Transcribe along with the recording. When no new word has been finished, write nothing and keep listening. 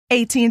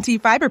AT&T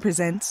Fiber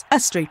presents a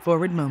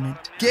straightforward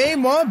moment.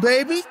 Game on,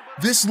 baby.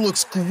 This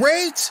looks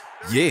great.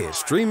 Yeah,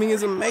 streaming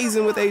is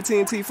amazing with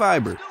AT&T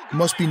Fiber.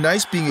 Must be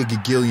nice being a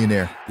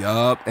gigillionaire.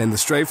 Yup, and the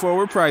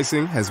straightforward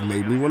pricing has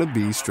made me want to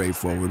be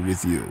straightforward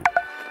with you.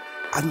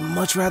 I'd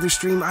much rather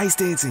stream ice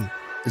dancing.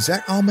 Is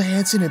that Alma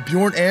Hansen and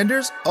Bjorn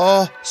Anders?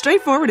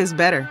 Straightforward is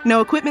better.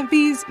 No equipment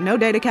fees, no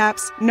data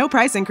caps, no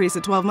price increase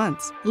at 12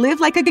 months. Live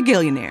like a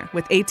gigillionaire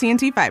with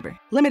AT&T Fiber.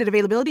 Limited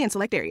availability in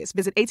select areas.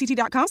 Visit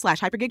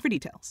att.com/hypergig for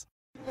details.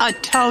 A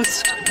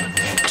toast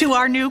to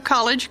our new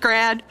college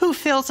grad who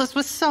fills us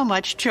with so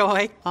much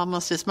joy,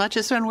 almost as much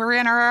as when we're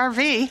in our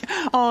RV.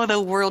 Oh, the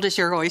world is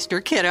your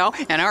oyster, kiddo,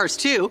 and ours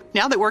too.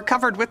 Now that we're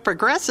covered with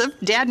Progressive,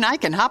 Dad and I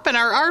can hop in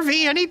our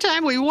RV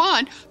anytime we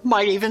want.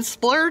 Might even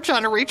splurge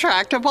on a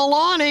retractable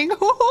awning.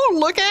 Ooh,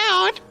 look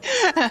out.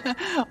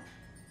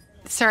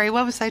 Sorry,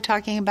 what was I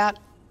talking about?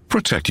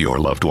 Protect your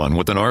loved one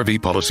with an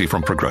RV policy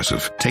from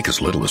Progressive. Take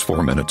as little as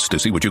 4 minutes to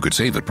see what you could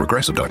save at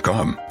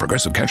Progressive.com.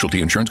 Progressive Casualty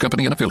Insurance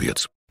Company and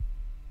Affiliates.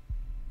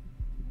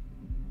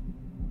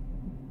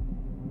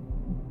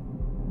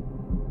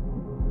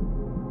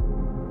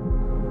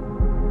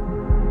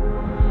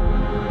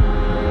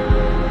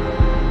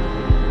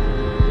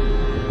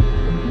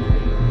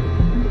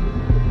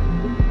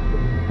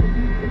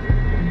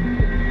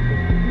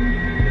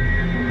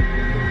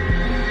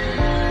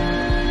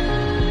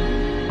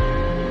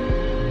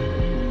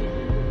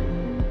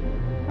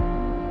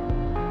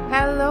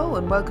 Hello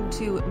and welcome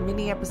to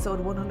mini episode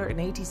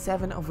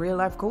 187 of Real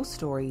Life Ghost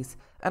Stories,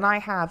 and I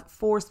have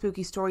 4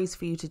 spooky stories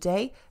for you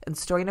today, and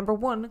story number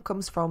 1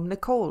 comes from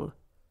Nicole.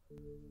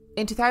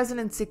 In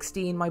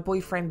 2016 my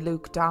boyfriend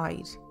Luke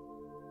died.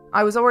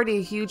 I was already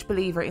a huge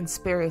believer in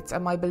spirits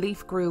and my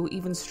belief grew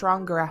even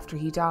stronger after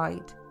he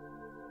died.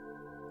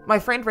 My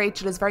friend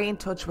Rachel is very in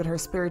touch with her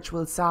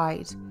spiritual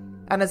side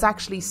and has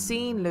actually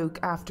seen Luke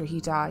after he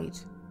died.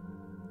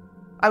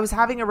 I was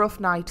having a rough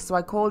night, so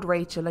I called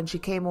Rachel and she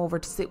came over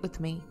to sit with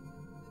me.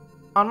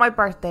 On my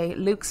birthday,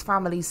 Luke's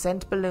family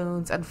sent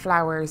balloons and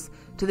flowers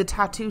to the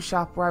tattoo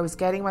shop where I was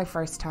getting my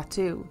first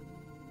tattoo.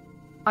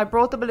 I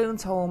brought the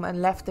balloons home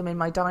and left them in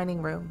my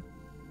dining room.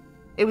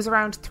 It was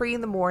around 3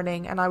 in the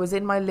morning and I was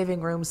in my living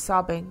room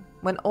sobbing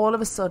when all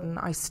of a sudden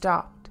I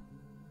stopped.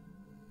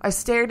 I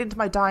stared into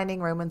my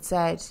dining room and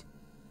said,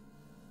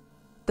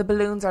 "The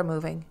balloons are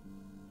moving."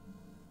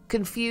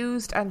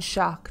 Confused and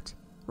shocked,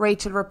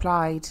 Rachel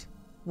replied,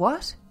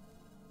 "What?"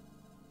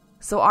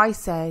 So I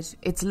said,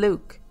 "It's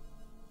Luke."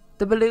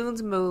 The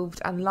balloons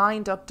moved and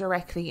lined up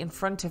directly in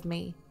front of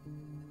me.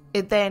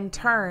 It then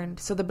turned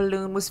so the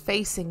balloon was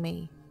facing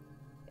me.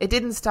 It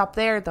didn't stop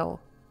there though.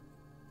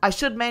 I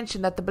should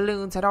mention that the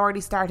balloons had already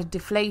started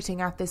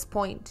deflating at this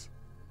point.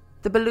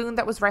 The balloon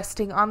that was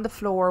resting on the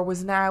floor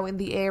was now in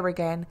the air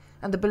again,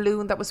 and the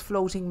balloon that was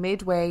floating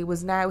midway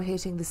was now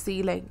hitting the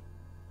ceiling.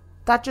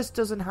 That just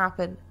doesn't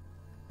happen.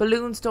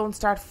 Balloons don't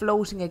start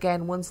floating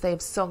again once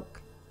they've sunk.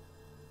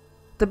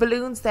 The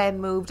balloons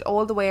then moved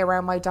all the way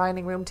around my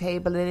dining room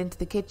table and into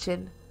the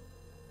kitchen.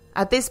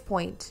 At this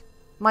point,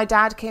 my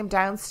dad came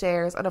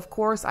downstairs and of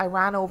course I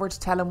ran over to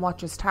tell him what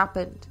just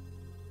happened.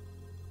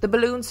 The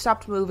balloons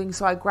stopped moving,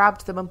 so I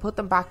grabbed them and put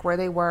them back where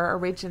they were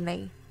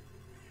originally.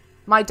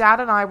 My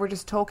dad and I were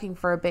just talking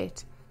for a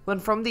bit when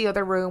from the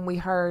other room we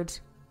heard,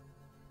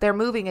 "They're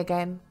moving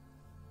again."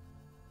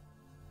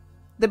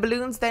 The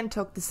balloons then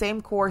took the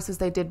same course as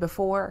they did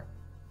before.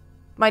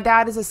 My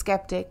dad is a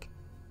skeptic,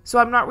 so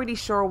I'm not really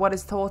sure what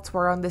his thoughts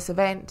were on this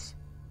event.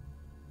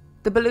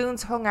 The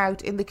balloons hung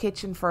out in the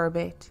kitchen for a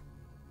bit.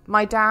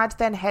 My dad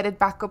then headed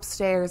back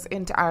upstairs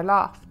into our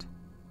loft.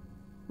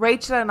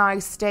 Rachel and I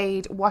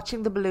stayed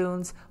watching the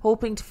balloons,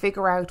 hoping to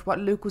figure out what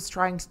Luke was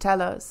trying to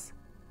tell us.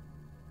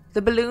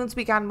 The balloons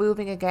began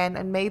moving again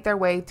and made their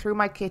way through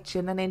my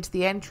kitchen and into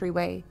the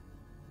entryway.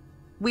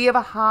 We have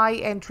a high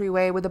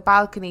entryway with a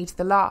balcony to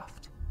the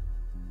loft.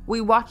 We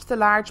watched the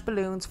large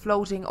balloons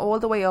floating all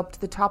the way up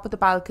to the top of the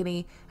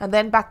balcony and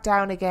then back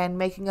down again,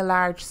 making a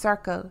large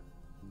circle.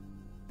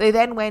 They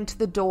then went to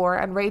the door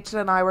and Rachel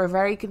and I were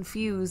very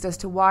confused as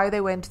to why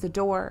they went to the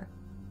door.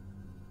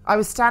 I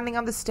was standing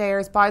on the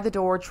stairs by the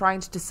door trying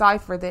to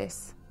decipher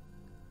this.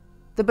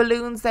 The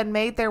balloons then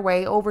made their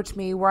way over to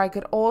me where I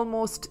could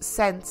almost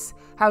sense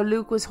how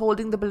Luke was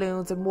holding the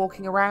balloons and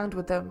walking around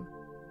with them.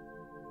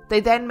 They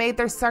then made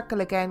their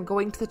circle again,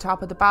 going to the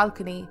top of the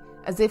balcony,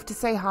 as if to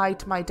say hi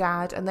to my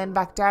dad and then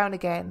back down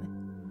again.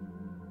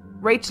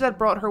 Rachel had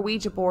brought her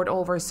Ouija board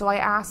over, so I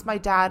asked my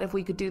dad if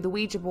we could do the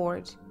Ouija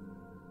board.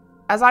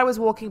 As I was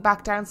walking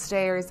back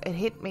downstairs, it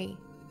hit me.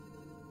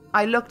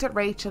 I looked at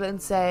Rachel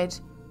and said,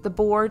 "The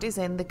board is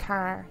in the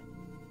car."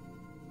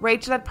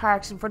 Rachel had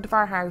parked in front of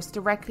our house,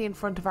 directly in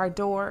front of our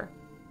door.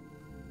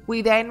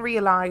 We then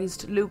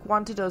realised Luke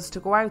wanted us to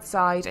go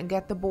outside and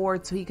get the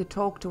board so he could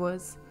talk to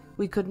us.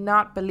 We could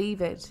not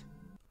believe it.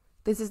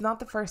 This is not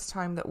the first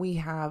time that we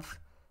have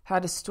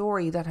had a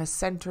story that has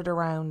centred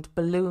around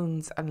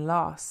balloons and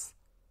loss.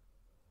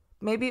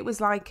 Maybe it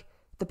was like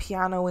the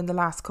piano in the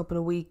last couple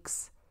of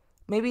weeks.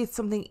 Maybe it's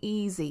something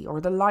easy,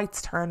 or the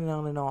lights turning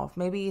on and off.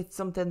 Maybe it's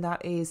something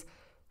that is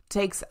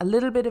takes a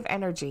little bit of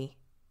energy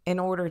in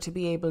order to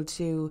be able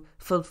to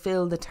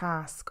fulfill the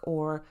task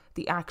or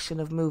the action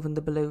of moving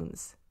the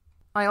balloons.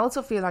 I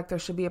also feel like there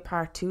should be a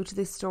part 2 to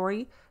this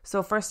story.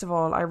 So first of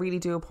all, I really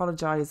do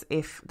apologise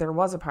if there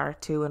was a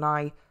part 2 and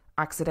I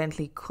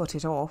accidentally cut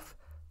it off,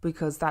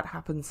 because that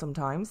happens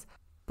sometimes.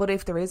 But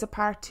if there is a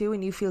part 2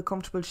 and you feel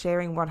comfortable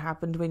sharing what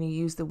happened when you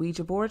used the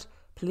Ouija board,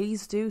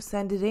 please do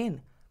send it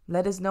in.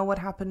 Let us know what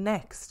happened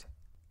next.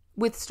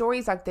 With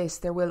stories like this,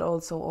 there will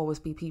also always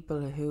be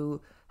people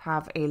who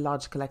have a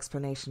logical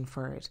explanation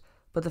for it.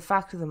 But the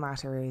fact of the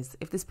matter is,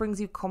 if this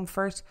brings you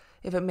comfort,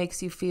 if it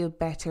makes you feel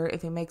better,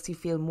 if it makes you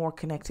feel more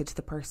connected to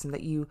the person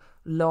that you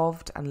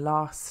loved and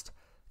lost,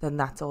 then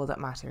that's all that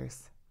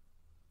matters.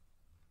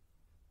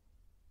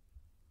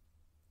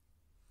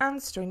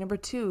 And story number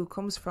 2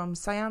 comes from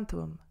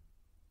Cyanthum.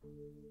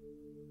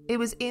 It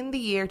was in the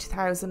year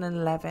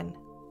 2011,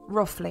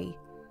 roughly.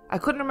 I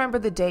couldn't remember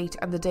the date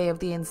and the day of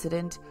the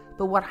incident,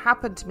 but what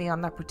happened to me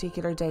on that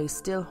particular day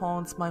still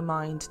haunts my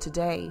mind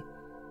today.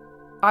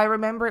 I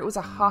remember it was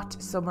a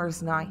hot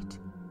summer's night.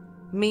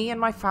 Me and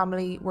my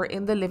family were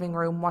in the living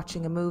room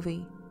watching a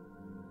movie.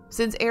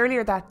 Since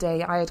earlier that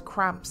day, I had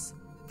cramps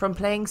from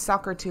playing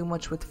soccer too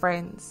much with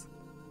friends.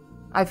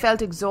 I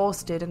felt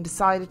exhausted and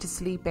decided to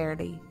sleep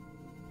early.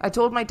 I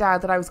told my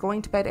dad that I was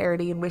going to bed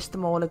early and wished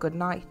them all a good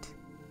night.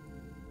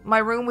 My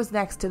room was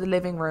next to the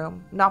living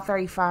room, not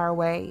very far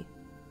away.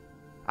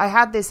 I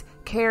had this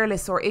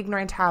careless or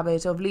ignorant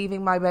habit of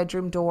leaving my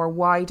bedroom door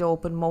wide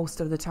open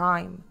most of the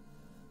time.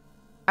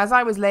 As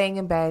I was laying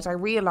in bed, I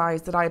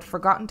realised that I had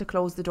forgotten to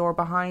close the door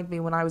behind me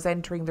when I was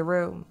entering the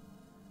room.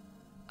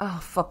 "Oh,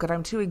 fuck it,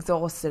 I'm too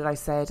exhausted," I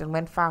said, and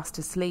went fast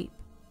to sleep.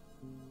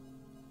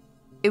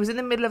 It was in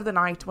the middle of the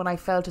night when I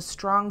felt a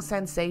strong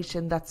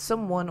sensation that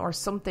someone or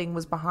something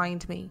was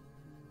behind me.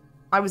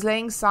 I was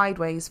laying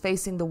sideways,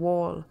 facing the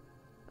wall,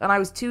 and I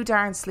was too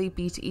darn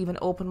sleepy to even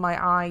open my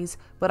eyes,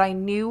 but I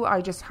knew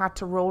I just had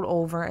to roll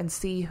over and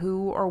see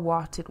who or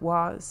what it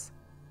was.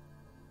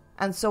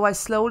 And so I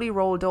slowly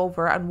rolled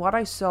over, and what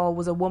I saw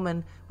was a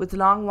woman with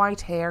long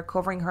white hair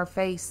covering her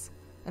face,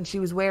 and she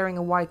was wearing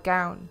a white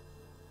gown.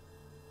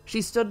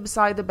 She stood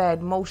beside the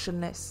bed,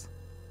 motionless.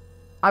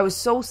 I was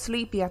so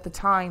sleepy at the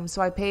time, so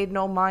I paid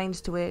no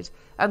mind to it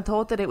and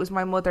thought that it was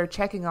my mother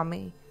checking on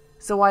me,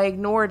 so I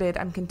ignored it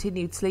and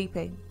continued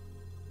sleeping.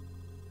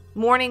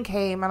 Morning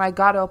came and I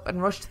got up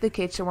and rushed to the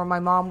kitchen where my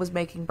mom was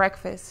making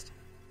breakfast.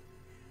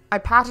 I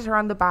patted her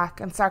on the back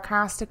and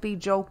sarcastically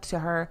joked to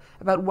her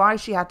about why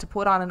she had to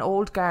put on an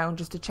old gown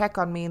just to check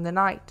on me in the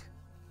night.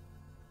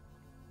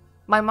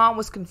 My mom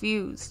was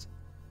confused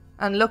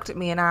and looked at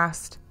me and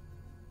asked,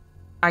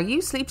 "Are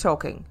you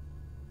sleep-talking?"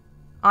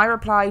 I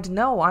replied,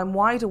 "No, I'm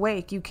wide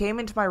awake. You came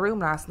into my room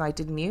last night,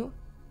 didn't you?"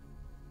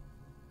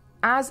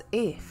 As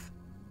if.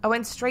 I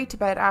went straight to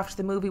bed after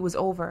the movie was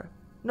over.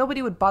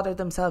 Nobody would bother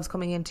themselves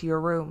coming into your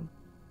room.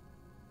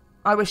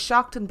 I was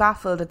shocked and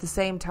baffled at the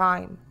same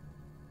time.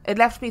 It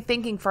left me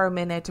thinking for a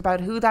minute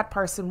about who that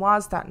person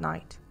was that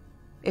night.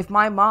 If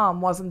my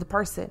mom wasn't the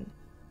person.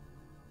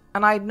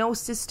 And I had no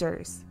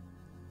sisters.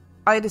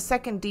 I had a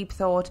second deep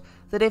thought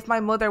that if my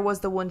mother was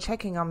the one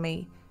checking on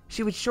me,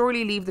 she would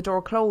surely leave the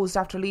door closed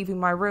after leaving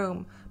my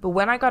room, but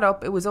when I got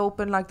up it was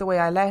open like the way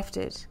I left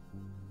it.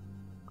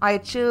 I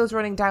had chills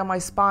running down my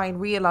spine,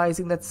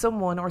 realising that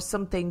someone or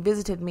something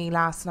visited me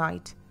last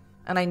night,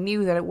 and I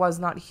knew that it was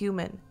not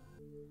human.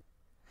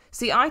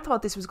 See, I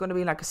thought this was going to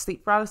be like a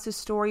sleep paralysis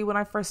story when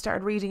I first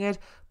started reading it,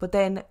 but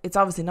then it's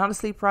obviously not a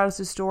sleep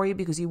paralysis story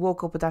because you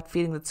woke up with that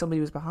feeling that somebody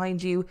was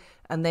behind you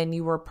and then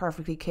you were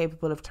perfectly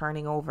capable of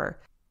turning over.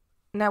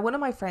 Now, one of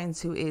my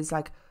friends who is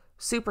like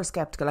super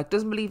skeptical, like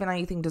doesn't believe in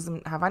anything,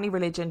 doesn't have any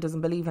religion,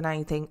 doesn't believe in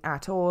anything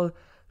at all.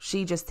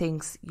 She just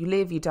thinks you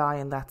live, you die,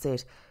 and that's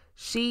it.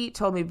 She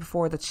told me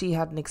before that she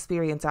had an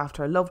experience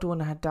after a loved one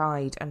had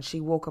died and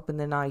she woke up in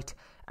the night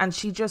and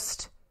she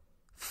just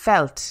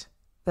felt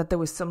that there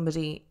was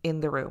somebody in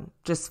the room.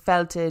 Just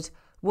felt it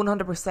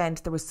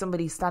 100%. There was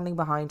somebody standing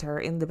behind her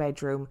in the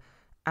bedroom,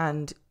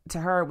 and to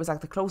her it was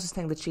like the closest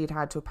thing that she had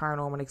had to a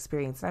paranormal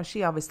experience. Now,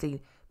 she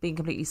obviously, being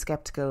completely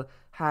skeptical,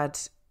 had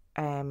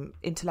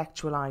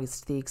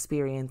intellectualized the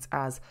experience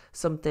as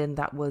something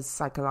that was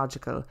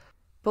psychological.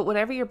 But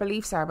whatever your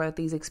beliefs are about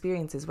these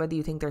experiences, whether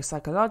you think they're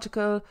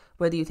psychological,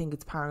 whether you think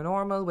it's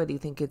paranormal, whether you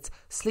think it's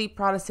sleep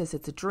paralysis,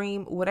 it's a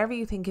dream, whatever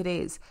you think it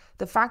is,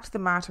 the fact of the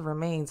matter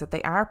remains that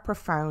they are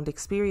profound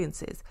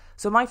experiences.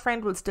 So my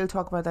friend will still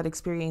talk about that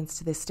experience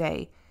to this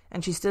day,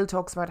 and she still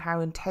talks about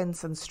how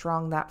intense and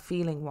strong that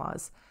feeling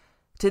was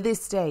to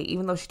this day,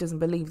 even though she doesn't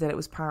believe that it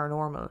was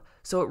paranormal.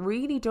 So it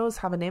really does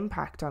have an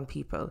impact on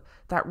people,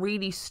 that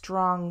really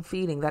strong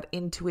feeling, that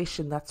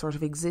intuition that sort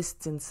of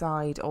exists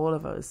inside all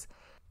of us.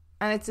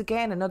 And it's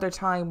again another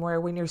time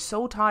where when you're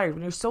so tired,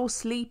 when you're so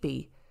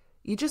sleepy,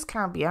 you just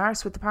can't be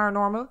arsed with the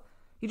paranormal.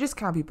 You just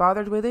can't be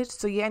bothered with it.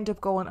 So you end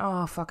up going,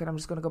 "Oh, fuck it, I'm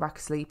just going to go back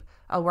to sleep.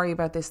 I'll worry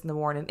about this in the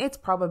morning. It's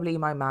probably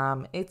my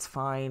mom. It's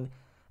fine."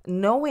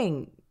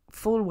 Knowing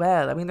full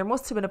well, I mean, there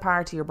must have been a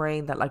part of your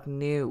brain that like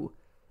knew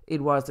it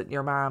wasn't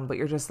your mom, but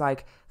you're just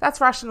like, "That's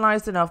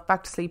rationalised enough,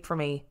 back to sleep for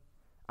me."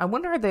 I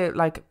wonder are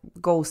the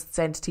ghosts,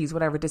 entities,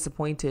 whatever,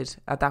 disappointed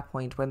at that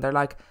point when they're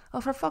like,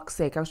 oh, for fuck's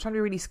sake, I was trying to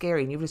be really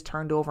scary and you've just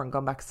turned over and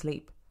gone back to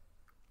sleep.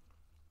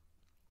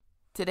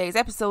 Today's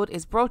episode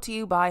is brought to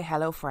you by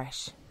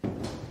HelloFresh.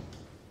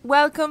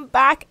 Welcome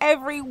back,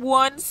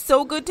 everyone.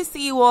 So good to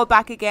see you all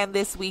back again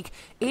this week.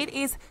 It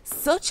is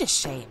such a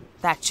shame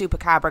that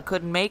Chupacabra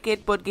couldn't make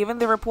it, but given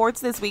the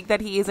reports this week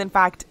that he is in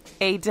fact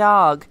a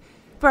dog,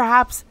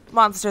 perhaps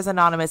Monsters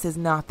Anonymous is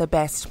not the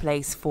best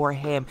place for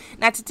him.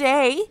 Now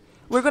today,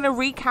 we're going to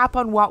recap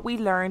on what we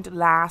learned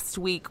last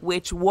week,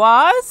 which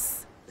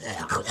was...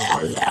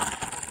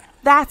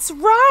 That's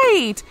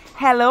right!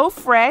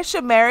 HelloFresh,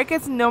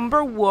 America's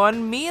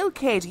 #1 meal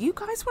kit. You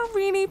guys were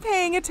really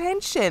paying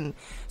attention.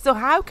 So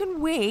how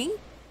can we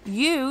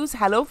use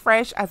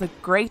HelloFresh as a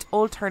great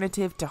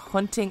alternative to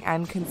hunting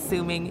and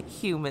consuming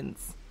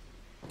humans?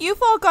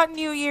 You've all got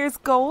New Year's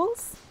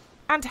goals,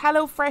 and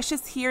HelloFresh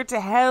is here to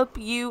help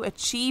you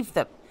achieve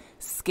them.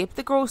 Skip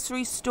the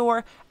grocery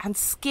store and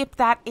skip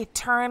that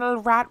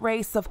eternal rat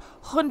race of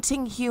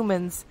hunting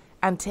humans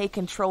and take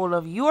control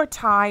of your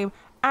time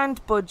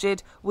and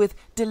budget with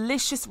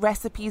delicious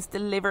recipes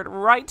delivered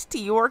right to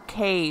your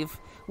cave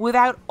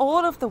without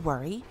all of the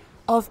worry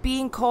of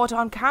being caught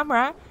on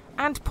camera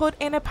and put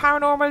in a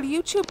paranormal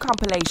YouTube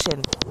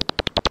compilation.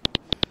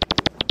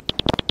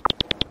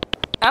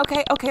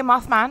 Okay,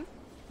 Mothman.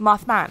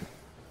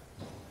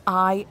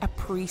 I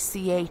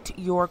appreciate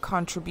your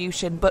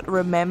contribution, but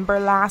remember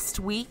last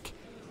week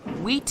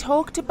we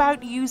talked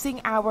about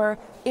using our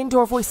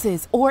indoor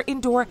voices or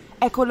indoor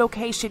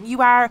echolocation.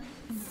 You are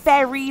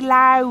very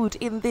loud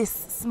in this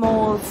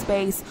small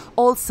space.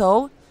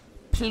 Also,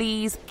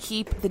 please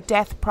keep the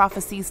death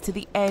prophecies to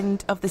the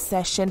end of the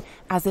session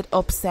as it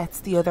upsets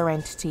the other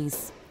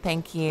entities.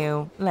 Thank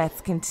you.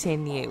 Let's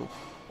continue.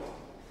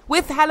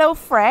 With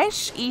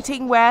HelloFresh,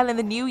 eating well in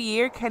the new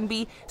year can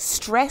be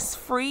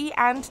stress-free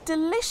and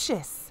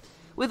delicious.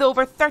 With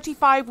over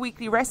 35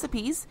 weekly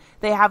recipes,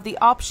 they have the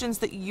options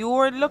that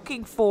you're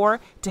looking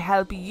for to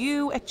help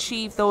you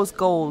achieve those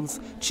goals.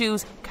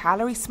 Choose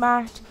calorie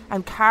smart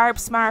and carb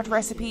smart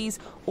recipes,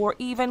 or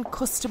even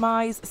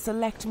customize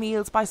select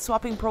meals by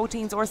swapping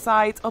proteins or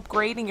sides,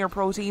 upgrading your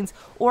proteins,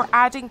 or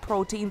adding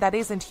protein that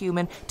isn't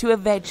human to a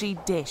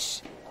veggie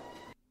dish.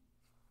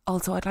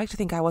 Also, I'd like to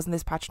think I wasn't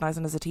this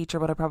patronising as a teacher,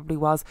 but I probably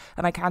was,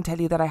 and I can tell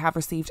you that I have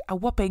received a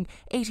whopping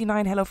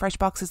 89 HelloFresh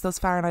boxes thus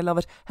far, and I love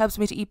it. Helps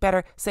me to eat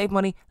better, save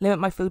money, limit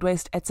my food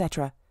waste,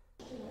 etc.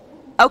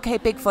 Okay,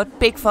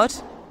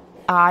 Bigfoot,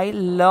 I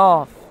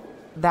love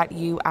that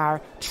you are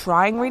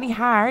trying really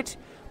hard,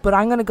 but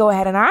I'm going to go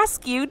ahead and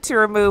ask you to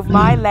remove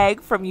my leg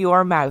from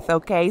your mouth,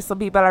 okay? Some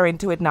people are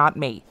into it, not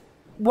me.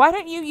 Why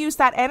don't you use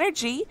that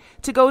energy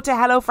to go to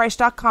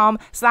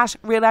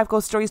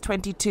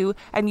hellofresh.com/reallifeghoststories22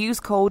 and use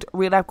code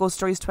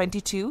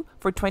reallifeghoststories22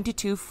 for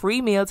 22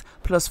 free meals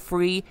plus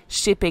free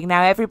shipping.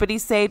 Now everybody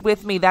say it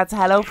with me. That's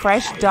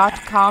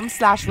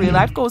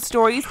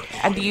hellofresh.com/reallifeghoststories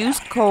and use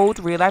code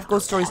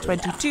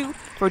reallifeghoststories22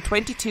 for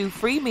 22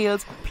 free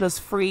meals plus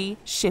free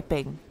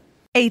shipping.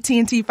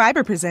 AT&T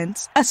Fiber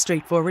presents a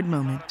straightforward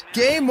moment.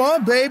 Game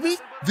on, baby.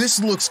 This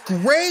looks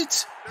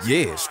great.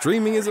 Yeah,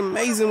 streaming is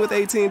amazing with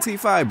AT&T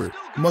Fiber.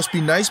 Must be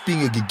nice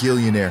being a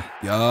gigillionaire.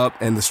 Yup,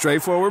 and the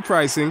straightforward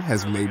pricing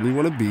has made me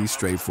want to be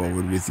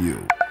straightforward with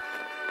you.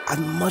 I'd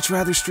much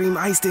rather stream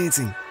ice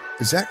dancing.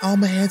 Is that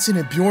Alma Hansen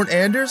and Bjorn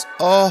Anders?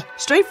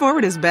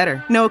 Straightforward is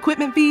better. No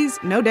equipment fees,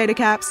 no data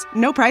caps,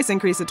 no price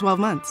increase at 12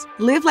 months.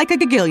 Live like a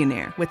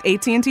gigillionaire with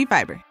AT&T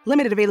Fiber.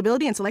 Limited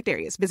availability in select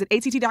areas. Visit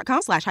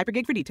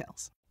att.com/hypergig for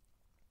details.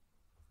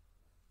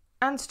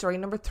 And story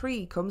number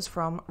 3 comes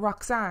from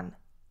Roxanne.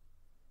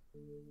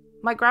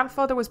 My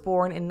grandfather was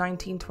born in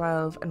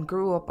 1912 and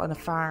grew up on a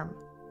farm.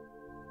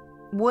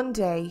 One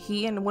day,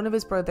 he and one of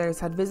his brothers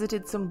had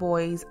visited some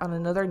boys on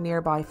another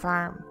nearby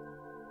farm.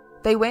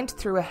 They went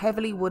through a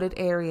heavily wooded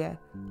area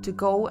to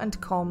go and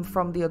come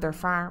from the other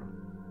farm.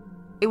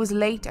 It was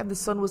late and the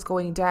sun was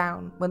going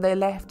down when they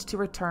left to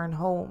return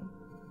home.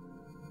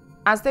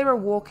 As they were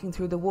walking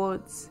through the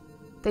woods,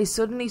 they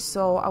suddenly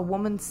saw a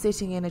woman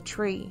sitting in a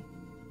tree.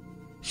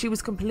 She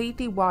was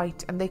completely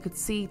white and they could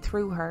see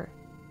through her.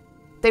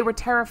 They were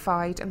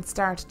terrified and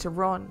started to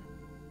run.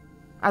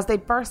 As they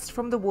burst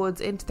from the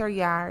woods into their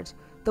yard,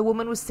 the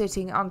woman was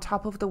sitting on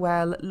top of the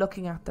well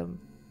looking at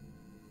them.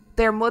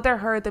 Their mother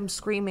heard them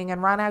screaming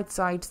and ran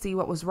outside to see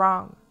what was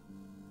wrong.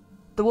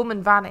 The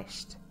woman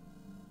vanished,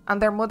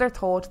 and their mother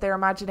thought their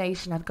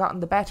imagination had gotten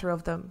the better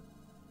of them.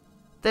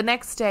 The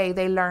next day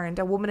they learned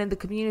a woman in the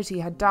community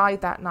had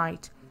died that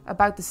night,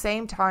 about the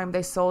same time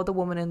they saw the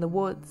woman in the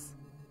woods.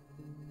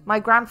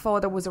 My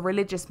grandfather was a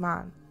religious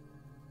man,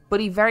 but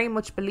he very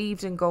much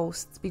believed in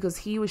ghosts because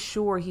he was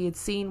sure he had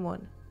seen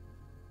one.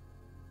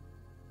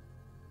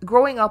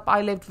 Growing up,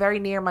 I lived very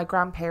near my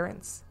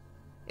grandparents.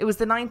 It was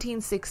the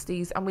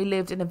 1960s and we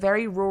lived in a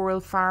very rural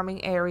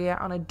farming area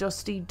on a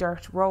dusty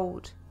dirt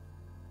road.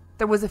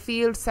 There was a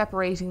field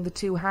separating the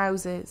two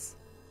houses.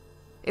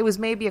 It was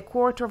maybe a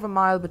quarter of a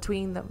mile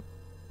between them.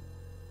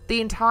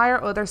 The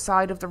entire other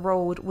side of the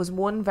road was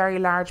one very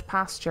large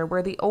pasture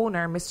where the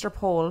owner, Mr.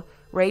 Paul,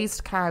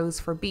 raised cows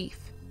for beef.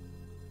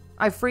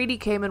 I freely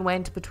came and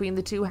went between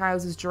the two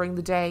houses during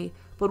the day,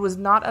 but was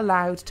not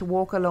allowed to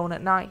walk alone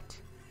at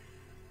night.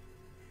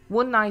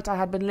 One night I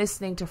had been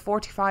listening to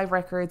 45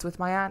 records with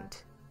my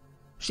aunt.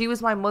 She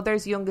was my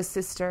mother's youngest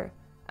sister,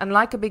 and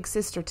like a big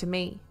sister to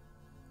me.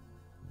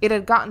 It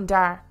had gotten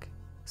dark,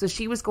 so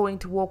she was going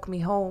to walk me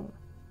home.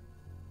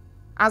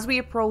 As we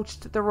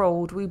approached the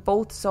road, we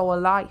both saw a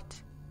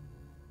light.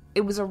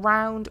 It was a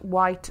round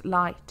white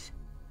light.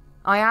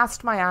 I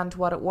asked my aunt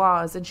what it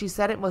was, and she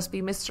said it must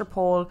be Mr.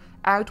 Paul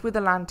out with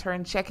a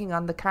lantern checking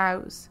on the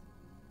cows.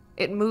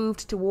 It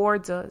moved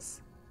towards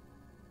us.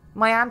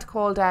 My aunt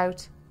called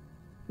out,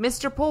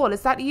 "Mr. Paul,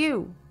 is that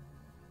you?"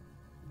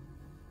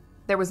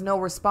 There was no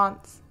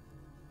response.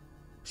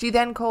 She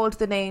then called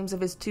the names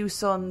of his two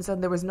sons,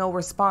 and there was no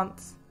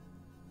response.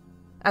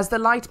 As the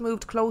light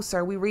moved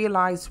closer, we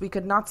realised we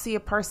could not see a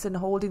person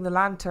holding the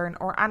lantern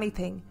or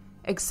anything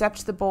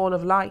except the ball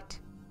of light.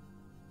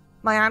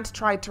 My aunt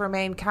tried to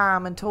remain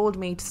calm and told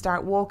me to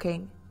start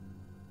walking.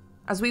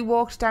 As we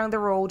walked down the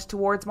road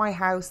towards my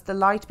house, the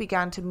light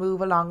began to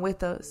move along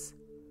with us.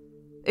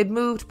 It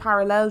moved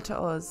parallel to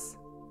us.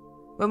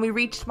 When we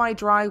reached my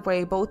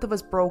driveway, both of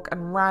us broke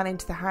and ran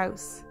into the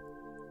house.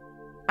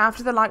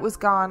 After the light was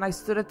gone, I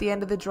stood at the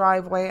end of the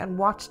driveway and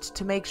watched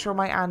to make sure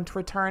my aunt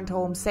returned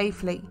home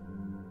safely.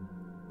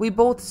 We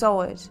both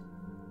saw it,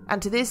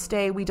 and to this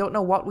day we don't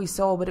know what we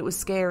saw, but it was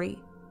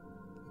scary.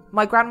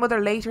 My grandmother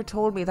later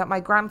told me that my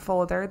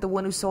grandfather, the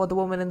one who saw the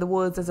woman in the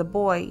woods as a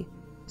boy,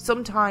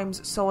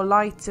 sometimes saw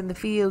lights in the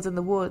fields and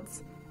the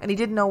woods, and he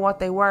didn't know what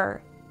they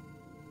were.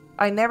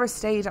 I never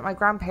stayed at my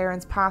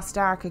grandparents' past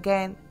dark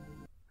again.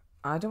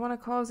 I don't want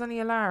to cause any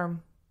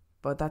alarm,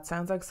 but that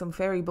sounds like some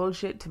fairy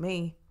bullshit to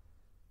me.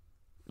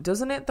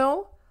 Doesn't it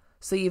though?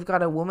 So you've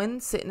got a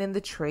woman sitting in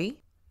the tree,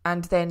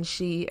 and then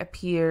she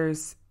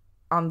appears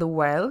on the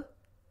well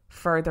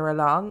further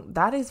along.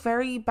 That is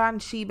very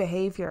banshee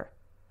behaviour.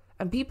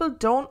 And people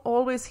don't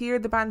always hear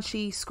the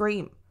banshee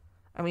scream.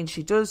 I mean,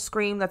 she does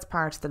scream, that's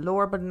part of the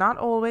lore, but not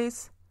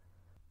always.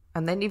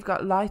 And then you've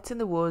got lights in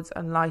the woods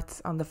and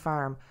lights on the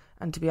farm.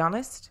 And to be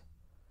honest,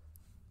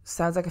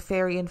 sounds like a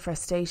fairy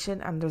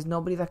infestation, and there's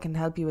nobody that can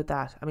help you with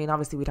that. I mean,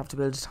 obviously we'd have to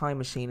build a time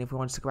machine if we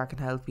wanted to go back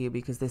and help you,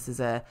 because this is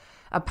a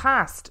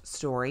past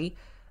story.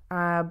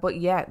 But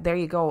yeah, there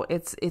you go.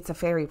 It's a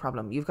fairy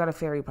problem. You've got a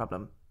fairy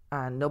problem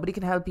and nobody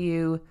can help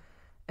you.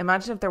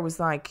 Imagine if there was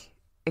like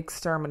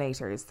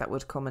exterminators that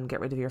would come and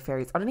get rid of your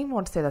fairies. I don't even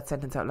want to say that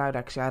sentence out loud,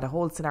 actually. I had a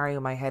whole scenario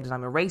in my head and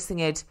I'm erasing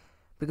it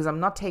because I'm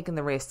not taking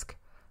the risk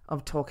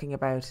of talking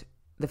about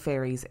the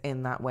fairies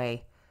in that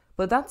way.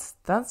 But that's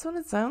what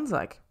it sounds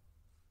like.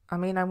 I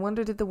mean, I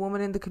wonder, did the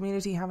woman in the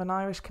community have an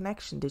Irish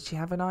connection? Did she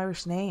have an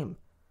Irish name?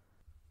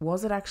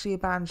 Was it actually a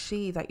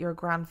banshee that your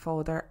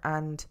grandfather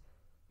and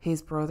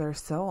his brother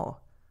saw?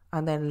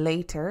 And then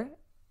later,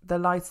 the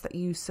lights that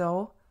you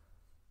saw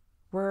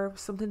were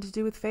something to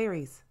do with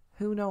fairies?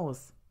 Who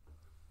knows?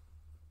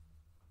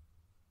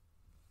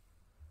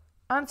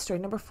 And story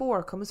number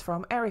 4 comes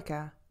from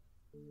Erica.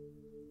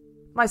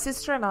 My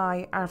sister and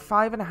I are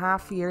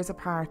 5.5 years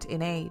apart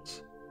in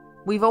age.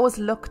 We've always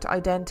looked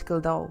identical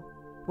though,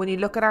 when you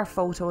look at our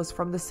photos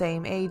from the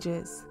same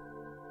ages.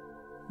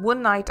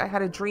 One night I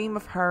had a dream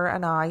of her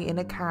and I in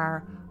a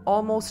car,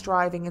 almost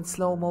driving in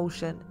slow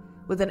motion,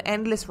 with an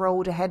endless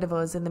road ahead of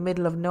us in the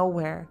middle of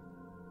nowhere.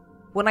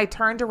 When I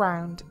turned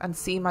around and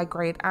see my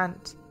great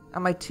aunt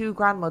and my 2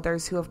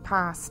 grandmothers who have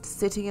passed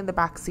sitting in the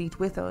back seat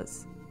with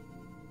us.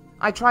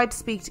 I tried to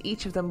speak to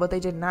each of them, but they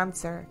didn't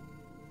answer.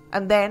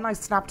 And then I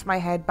snapped my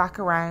head back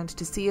around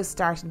to see us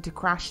starting to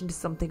crash into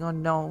something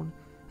unknown,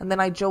 and then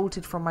I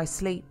jolted from my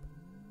sleep.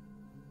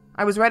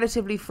 I was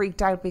relatively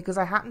freaked out because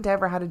I hadn't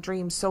ever had a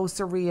dream so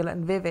surreal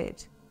and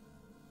vivid.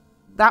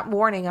 That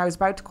morning I was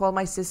about to call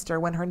my sister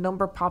when her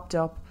number popped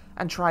up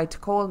and tried to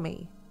call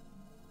me.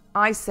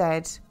 I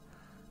said,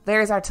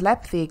 "There's our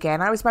telepathy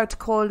again, I was about to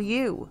call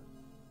you."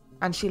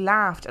 And she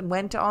laughed and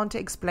went on to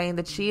explain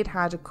that she had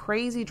had a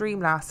crazy dream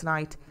last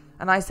night,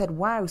 and I said,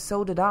 "Wow,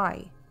 so did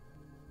I."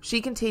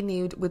 She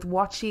continued with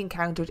what she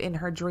encountered in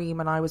her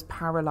dream, and I was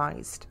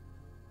paralysed.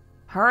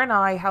 Her and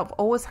I have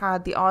always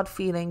had the odd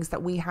feelings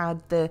that we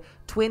had the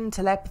twin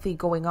telepathy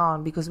going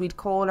on, because we'd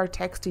call or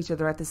text each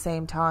other at the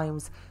same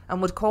times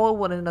and would call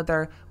one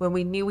another when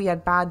we knew we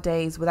had bad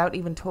days without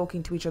even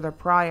talking to each other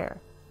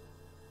prior.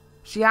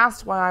 She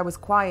asked why I was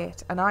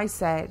quiet, and I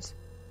said,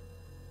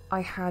 I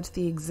had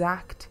the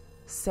exact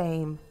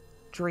same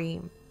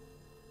dream.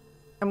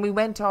 And we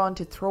went on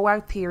to throw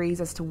out theories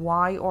as to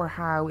why or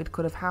how it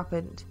could have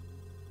happened.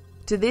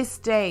 To this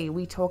day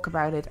we talk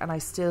about it and I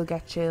still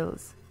get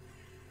chills.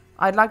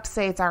 I'd like to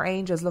say it's our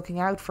angels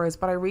looking out for us,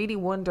 but I really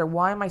wonder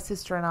why my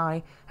sister and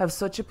I have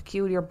such a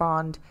peculiar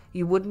bond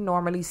you wouldn't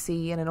normally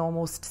see in an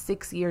almost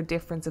 6-year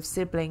difference of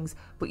siblings,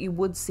 but you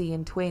would see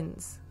in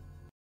twins.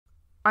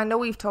 I know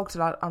we've talked a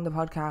lot on the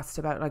podcast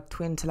about like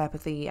twin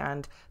telepathy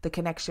and the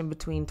connection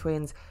between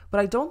twins, but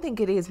I don't think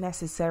it is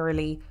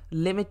necessarily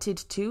limited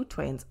to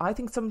twins. I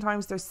think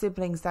sometimes there's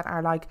siblings that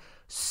are like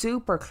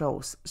super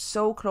close,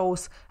 so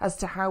close as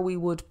to how we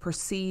would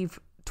perceive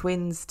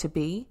twins to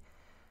be.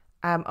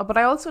 But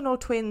I also know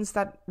twins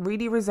that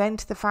really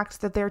resent the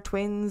fact that they're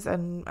twins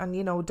and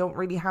don't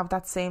really have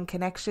that same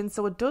connection.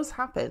 So it does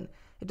happen.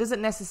 It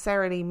doesn't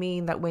necessarily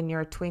mean that when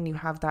you're a twin, you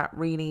have that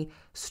really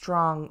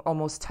strong,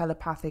 almost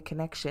telepathic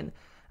connection.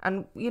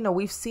 And,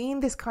 we've seen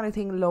this kind of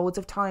thing loads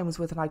of times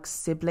with like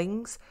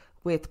siblings,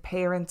 with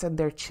parents and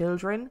their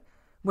children,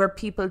 where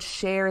people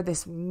share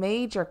this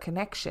major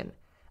connection.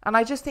 And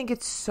I just think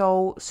it's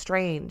so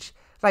strange.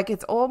 Like,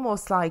 it's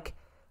almost like,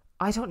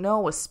 I don't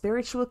know, a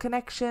spiritual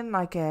connection,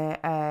 like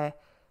a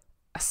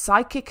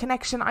psychic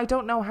connection. I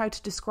don't know how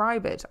to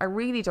describe it. I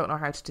really don't know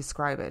how to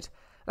describe it.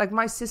 Like,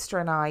 my sister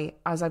and I,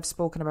 as I've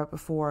spoken about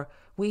before,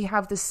 we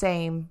have the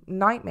same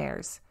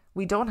nightmares.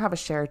 We don't have a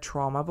shared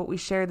trauma, but we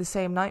share the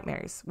same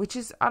nightmares,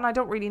 and I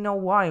don't really know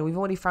why. We've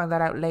only found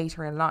that out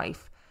later in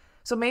life.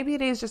 So maybe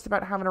it is just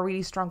about having a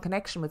really strong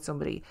connection with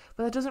somebody,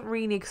 but that doesn't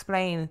really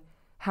explain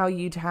how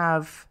you'd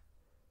have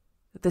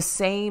the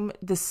same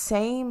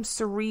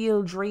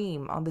surreal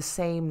dream on the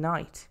same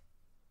night.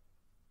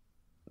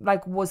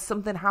 Like, was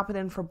something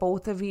happening for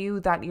both of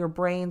you that your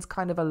brains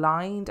kind of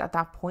aligned at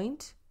that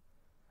point?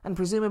 And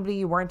presumably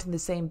you weren't in the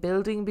same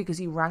building because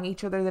you rang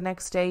each other the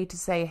next day to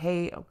say,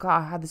 hey, oh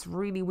God, I had this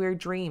really weird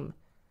dream.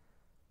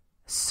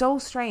 So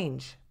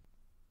strange.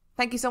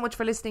 Thank you so much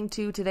for listening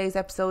to today's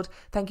episode.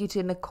 Thank you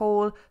to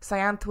Nicole,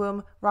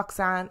 Cyanthum,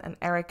 Roxanne and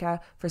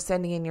Erica for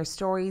sending in your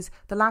stories.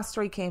 The last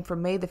story came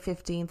from May the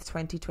 15th,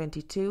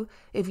 2022.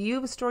 If you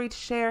have a story to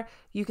share,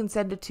 you can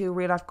send it to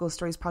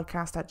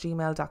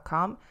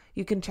reallifeghoststoriespodcast@gmail.com.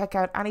 You can check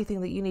out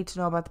anything that you need to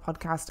know about the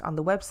podcast on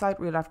the website,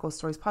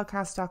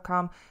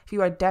 reallifeghoststoriespodcast.com. If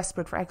you are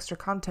desperate for extra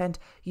content,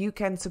 you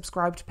can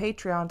subscribe to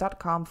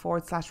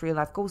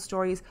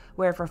patreon.com/reallifeghoststories,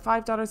 where for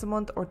 $5 a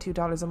month or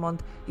 $2 a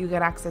month, you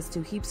get access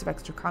to heaps of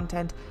extra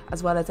content,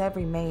 as well as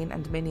every main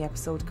and mini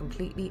episode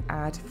completely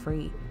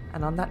ad-free.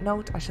 And on that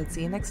note, I shall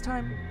see you next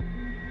time.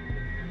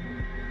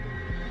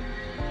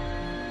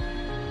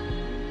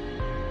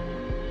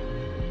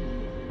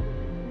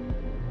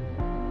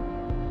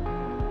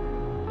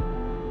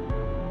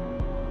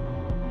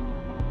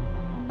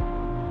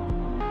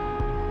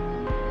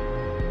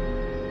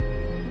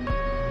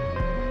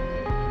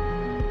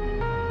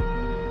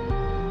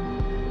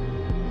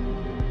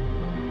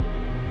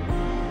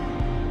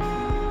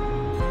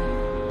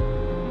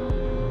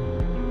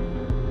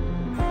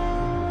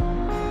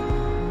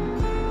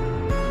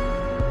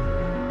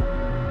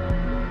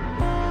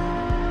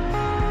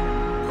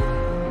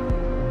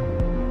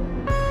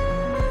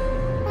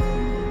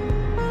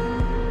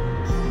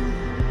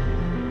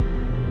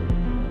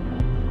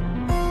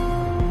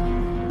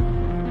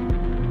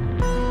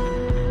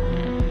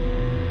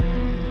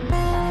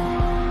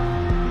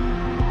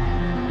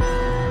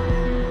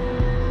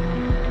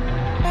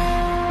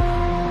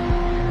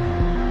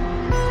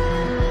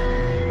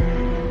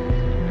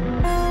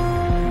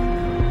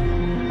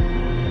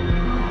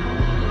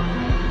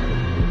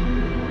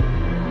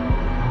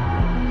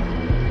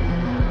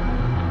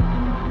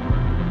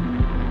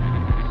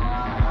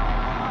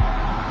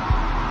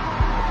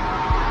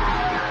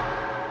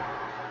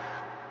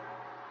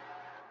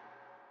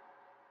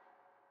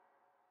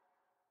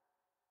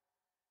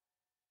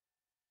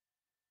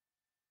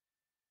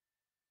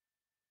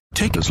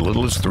 Take as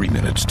little as 3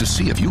 minutes to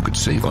see if you could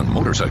save on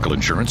motorcycle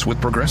insurance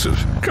with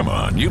Progressive. Come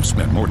on, you've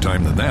spent more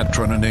time than that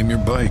trying to name your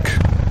bike.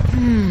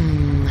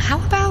 How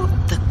about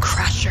the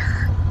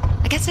Crusher?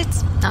 I guess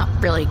it's not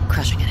really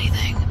crushing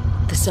anything.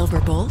 The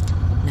Silver Bolt?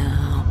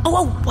 No.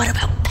 Oh, what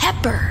about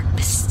Pepper?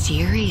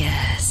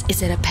 Mysterious.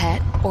 Is it a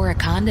pet or a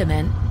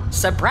condiment?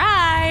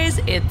 Surprise!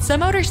 It's a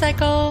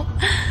motorcycle.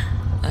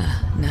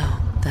 No,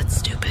 that's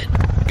stupid.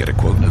 Get a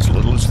quote in as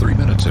little as 3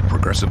 minutes at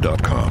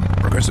Progressive.com.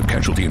 Progressive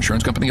Casualty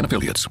Insurance Company and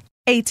Affiliates.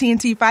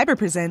 AT&T Fiber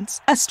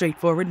presents a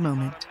straightforward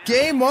moment.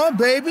 Game on,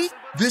 baby.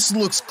 This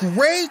looks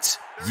great.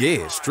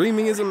 Yeah,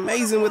 streaming is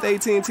amazing with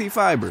AT&T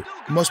Fiber.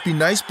 Must be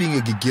nice being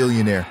a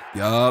gigillionaire.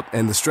 Yup,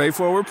 and the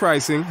straightforward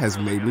pricing has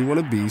made me want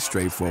to be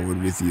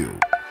straightforward with you.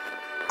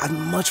 I'd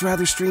much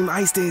rather stream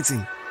ice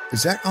dancing.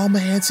 Is that Alma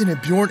Hansen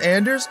and Bjorn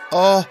Anders?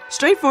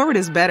 Straightforward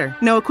is better.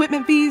 No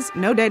equipment fees,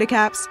 no data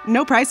caps,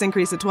 no price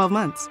increase at 12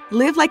 months.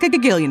 Live like a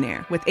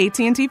gigillionaire with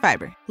AT&T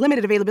Fiber.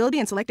 Limited availability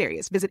in select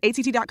areas. Visit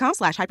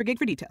att.com/hypergig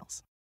for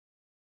details.